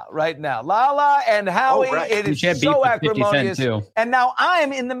Lala right now. Lala and Howie, it is so acrimonious. And now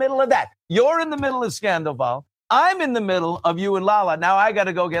I'm in the middle of that. You're in the middle of Scandalval. I'm in the middle of you and Lala. Now I got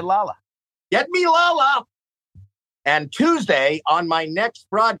to go get Lala. Get me Lala. And Tuesday on my next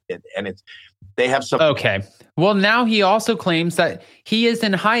broadcast, and they have some. Okay. Well, now he also claims that he is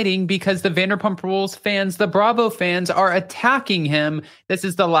in hiding because the Vanderpump Rules fans, the Bravo fans, are attacking him. This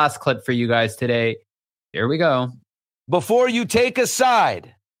is the last clip for you guys today. Here we go. Before you take a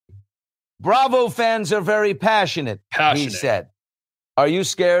side, Bravo fans are very passionate. He said. Are you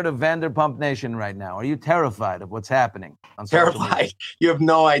scared of Vanderpump Nation right now? Are you terrified of what's happening? Terrified. You have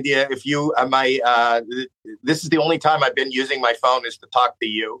no idea. If you, this is the only time I've been using my phone is to talk to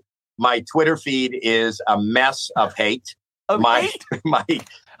you. My Twitter feed is a mess of hate. Oh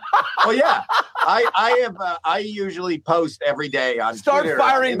yeah, I usually post every day on Start Twitter,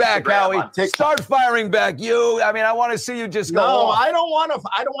 firing on back, Instagram, Howie. Start firing back. I want to see you just go. No, off. I don't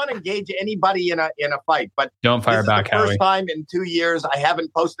want to engage anybody in a fight. But don't fire back, Howie. First time in 2 years, I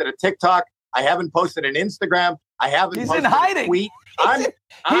haven't posted a TikTok. I haven't posted an Instagram. I haven't. He's posted in hiding. A tweet.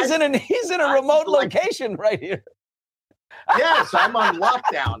 He's in a remote location right here. Yes, I'm on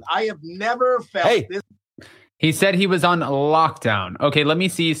lockdown. I have never felt this. He said he was on lockdown. Okay, let me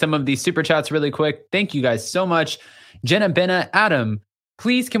see some of these super chats really quick. Thank you guys so much. Jenna Benna, Adam,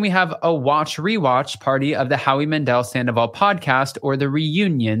 please can we have a rewatch party of the Howie Mandel Sandoval podcast or the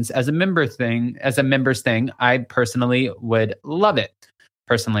reunions as a members thing? I personally would love it.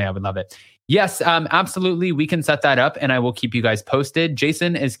 I would love it. Yes, absolutely. We can set that up and I will keep you guys posted.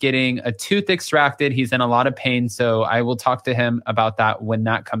 Jason is getting a tooth extracted. He's in a lot of pain. So I will talk to him about that when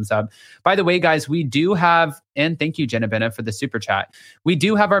that comes up. By the way, guys, we do have, and thank you, Jenna Benna, for the super chat. We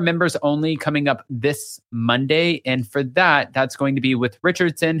do have our members only coming up this Monday. And for that, that's going to be with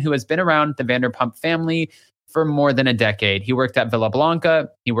Richardson, who has been around the Vanderpump family for more than a decade. He worked at Villa Blanca.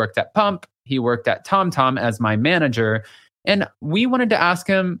 He worked at Pump. He worked at Tom Tom as my manager. And we wanted to ask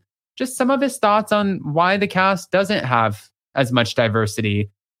him just some of his thoughts on why the cast doesn't have as much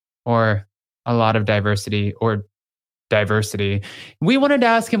diversity or a lot of diversity or diversity. We wanted to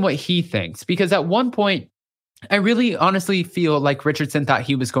ask him what he thinks, because at one point, I really honestly feel like Richardson thought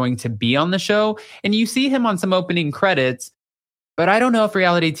he was going to be on the show. And you see him on some opening credits, but I don't know if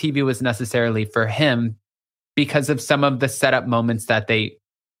reality TV was necessarily for him because of some of the setup moments that they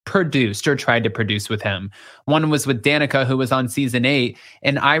produced or tried to produce with him. One was with Danica, who was on season 8.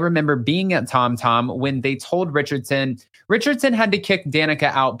 And I remember being at Tom Tom when they told Richardson had to kick Danica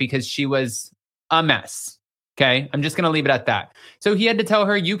out because she was a mess. Okay. I'm just going to leave it at that. So he had to tell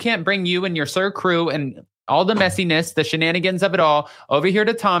her, you can't bring you and your Sir crew and all the messiness, the shenanigans of it all over here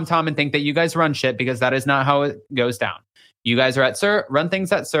to Tom Tom and think that you guys run shit, because that is not how it goes down. You guys are at Sir, run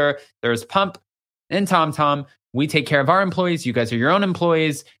things at Sir. There's Pump and Tom Tom. We take care of our employees. You guys are your own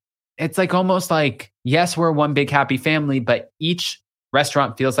employees. It's like almost like, yes, we're one big happy family, but each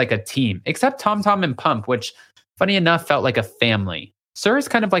restaurant feels like a team, except Tom Tom and Pump, which funny enough felt like a family. Sir is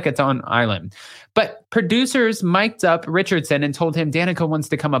kind of like its own island. But producers mic'd up Richardson and told him Danica wants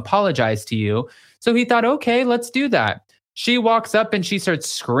to come apologize to you. So he thought, okay, let's do that. She walks up and she starts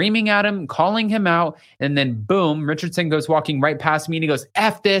screaming at him, calling him out. And then boom, Richardson goes walking right past me and he goes,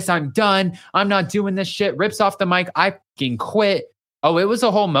 F this, I'm done. I'm not doing this shit. Rips off the mic. I fucking quit. Oh, it was a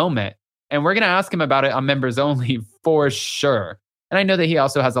whole moment. And we're going to ask him about it on members only for sure. And I know that he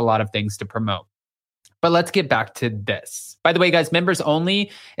also has a lot of things to promote. But let's get back to this. By the way, guys, members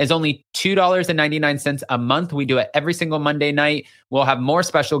only is only $2.99 a month. We do it every single Monday night. We'll have more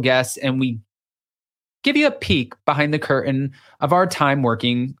special guests, and we give you a peek behind the curtain of our time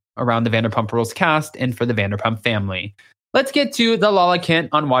working around the Vanderpump Rules cast and for the Vanderpump family. Let's get to the Lala Kent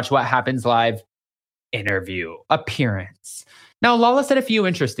on Watch What Happens Live interview appearance. Now, Lala said a few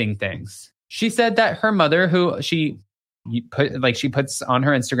interesting things. She said that her mother, who she puts on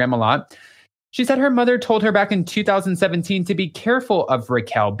her Instagram a lot, she said her mother told her back in 2017 to be careful of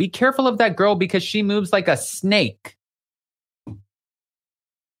Raquel. Be careful of that girl because she moves like a snake.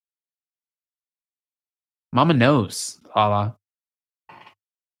 Mama knows, Lala.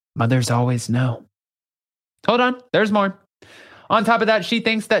 Mothers always know. Hold on, there's more. On top of that, she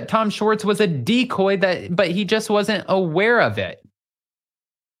thinks that Tom Schwartz was a decoy, but he just wasn't aware of it.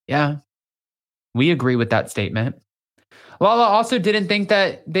 Yeah, we agree with that statement. Lala also didn't think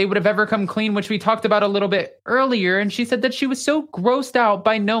that they would have ever come clean, which we talked about a little bit earlier. And she said that she was so grossed out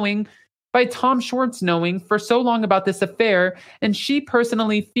by Tom Schwartz knowing for so long about this affair. And she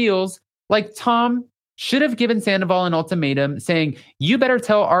personally feels like Tom should have given Sandoval an ultimatum saying, you better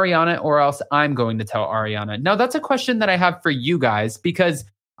tell Ariana or else I'm going to tell Ariana. Now, that's a question that I have for you guys, because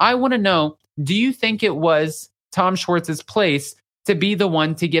I want to know, do you think it was Tom Schwartz's place to be the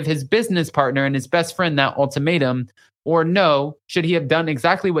one to give his business partner and his best friend that ultimatum? Or no, should he have done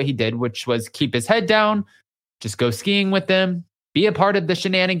exactly what he did, which was keep his head down, just go skiing with them, be a part of the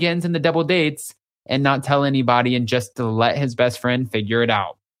shenanigans and the double dates, and not tell anybody and just to let his best friend figure it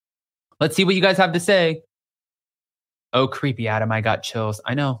out? Let's see what you guys have to say. Oh, creepy Adam, I got chills.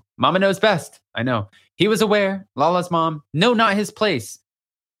 I know. Mama knows best. I know. He was aware. Lala's mom. No, not his place.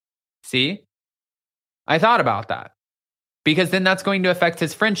 See? I thought about that. Because then that's going to affect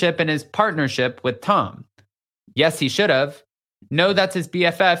his friendship and his partnership with Tom. Yes, he should have. No, that's his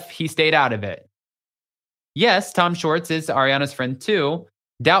BFF. He stayed out of it. Yes, Tom Schwartz is Ariana's friend too.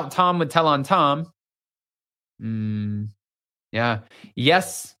 Doubt Tom would tell on Tom. Yeah.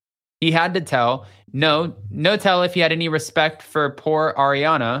 Yes, he had to tell. No tell if he had any respect for poor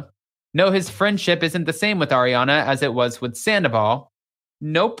Ariana. No, his friendship isn't the same with Ariana as it was with Sandoval.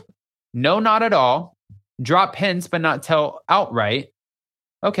 Nope. No, not at all. Drop hints, but not tell outright.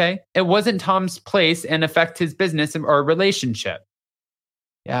 Okay, it wasn't Tom's place and affect his business or relationship.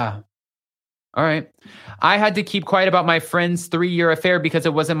 Yeah. All right. I had to keep quiet about my friend's 3-year affair because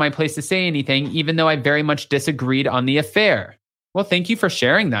it wasn't my place to say anything, even though I very much disagreed on the affair. Well, thank you for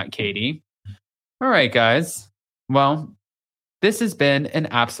sharing that, Katie. All right, guys. Well, this has been an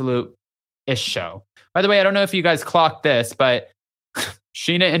absolute ish show. By the way, I don't know if you guys clocked this, but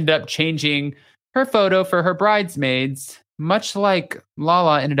Sheena ended up changing her photo for her bridesmaids. Much like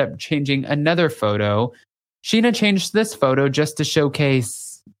Lala ended up changing another photo, Sheena changed this photo just to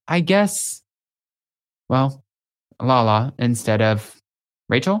showcase, I guess, well, Lala instead of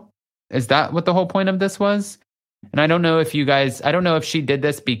Rachel. Is that what the whole point of this was? And I don't know if she did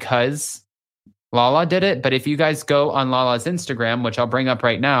this because Lala did it, but if you guys go on Lala's Instagram, which I'll bring up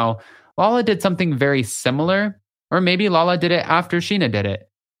right now, Lala did something very similar, or maybe Lala did it after Sheena did it.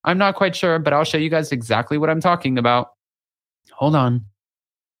 I'm not quite sure, but I'll show you guys exactly what I'm talking about. Hold on.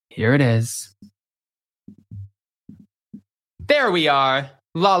 Here it is. There we are.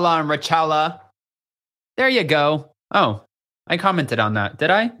 Lala and Rachala. There you go. Oh, I commented on that.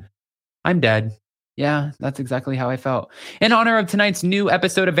 Did I? I'm dead. Yeah, that's exactly how I felt. In honor of tonight's new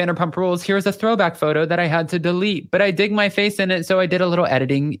episode of Vanderpump Rules, here's a throwback photo that I had to delete, but I dig my face in it, so I did a little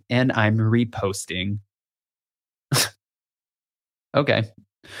editing and I'm reposting. Okay.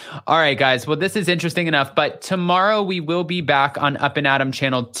 All right, guys. Well, this is interesting enough, but tomorrow we will be back on Up and Adam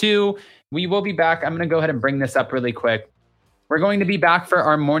Channel 2. We will be back. I'm going to go ahead and bring this up really quick. We're going to be back for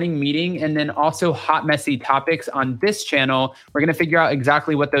our morning meeting and then also hot, messy topics on this channel. We're going to figure out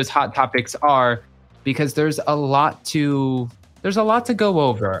exactly what those hot topics are because there's a lot to go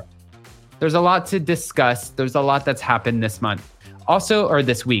over. There's a lot to discuss. There's a lot that's happened this month. Or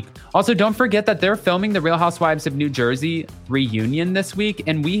this week. Also, don't forget that they're filming the Real Housewives of New Jersey reunion this week.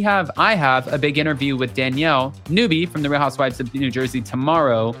 And I have a big interview with Danielle Newby from the Real Housewives of New Jersey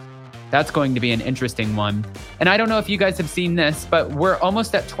tomorrow. That's going to be an interesting one. And I don't know if you guys have seen this, but we're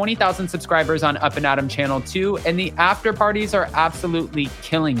almost at 20,000 subscribers on Up and Adam Channel 2. And the after parties are absolutely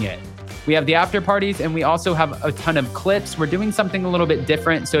killing it. We have the after parties and we also have a ton of clips. We're doing something a little bit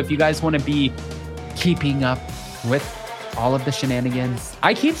different. So if you guys want to be keeping up with all of the shenanigans.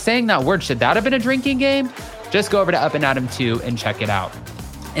 I keep saying that word. Should that have been a drinking game? Just go over to Up and Adam 2 and check it out.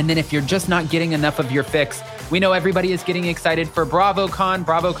 And then if you're just not getting enough of your fix, we know everybody is getting excited for BravoCon.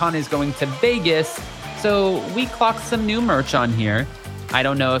 BravoCon is going to Vegas. So we clocked some new merch on here. I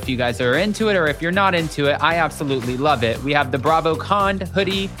don't know if you guys are into it or if you're not into it. I absolutely love it. We have the Bravo Con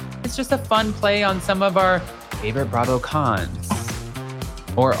hoodie. It's just a fun play on some of our favorite Bravo Cons.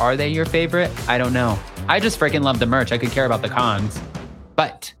 Or are they your favorite? I don't know. I just freaking love the merch. I could care about the cons.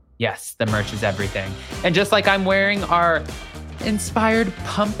 But yes, the merch is everything. And just like I'm wearing our inspired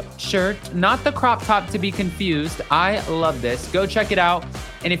pump shirt, not the crop top to be confused. I love this. Go check it out.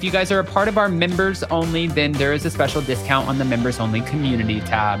 And if you guys are a part of our members only, then there is a special discount on the members only community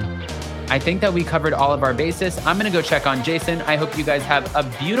tab. I think that we covered all of our bases. I'm going to go check on Jason. I hope you guys have a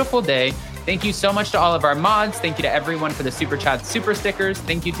beautiful day. Thank you so much to all of our mods. Thank you to everyone for the Super Chat Super Stickers.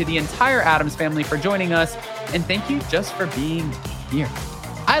 Thank you to the entire Addams family for joining us. And thank you just for being here.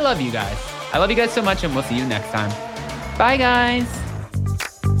 I love you guys. I love you guys so much, and we'll see you next time. Bye, guys.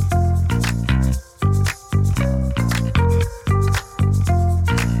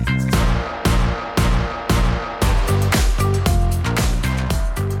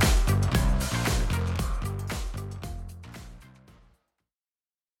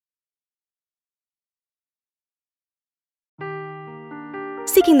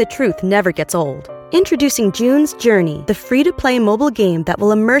 Seeking the truth never gets old. Introducing June's Journey, the free-to-play mobile game that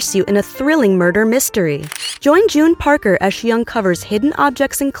will immerse you in a thrilling murder mystery. Join June Parker as she uncovers hidden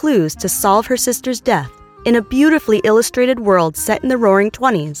objects and clues to solve her sister's death in a beautifully illustrated world set in the Roaring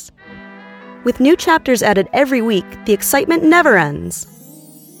 20s. With new chapters added every week, the excitement never ends.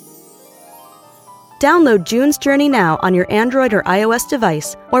 Download June's Journey now on your Android or iOS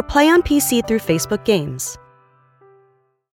device, or play on PC through Facebook Games.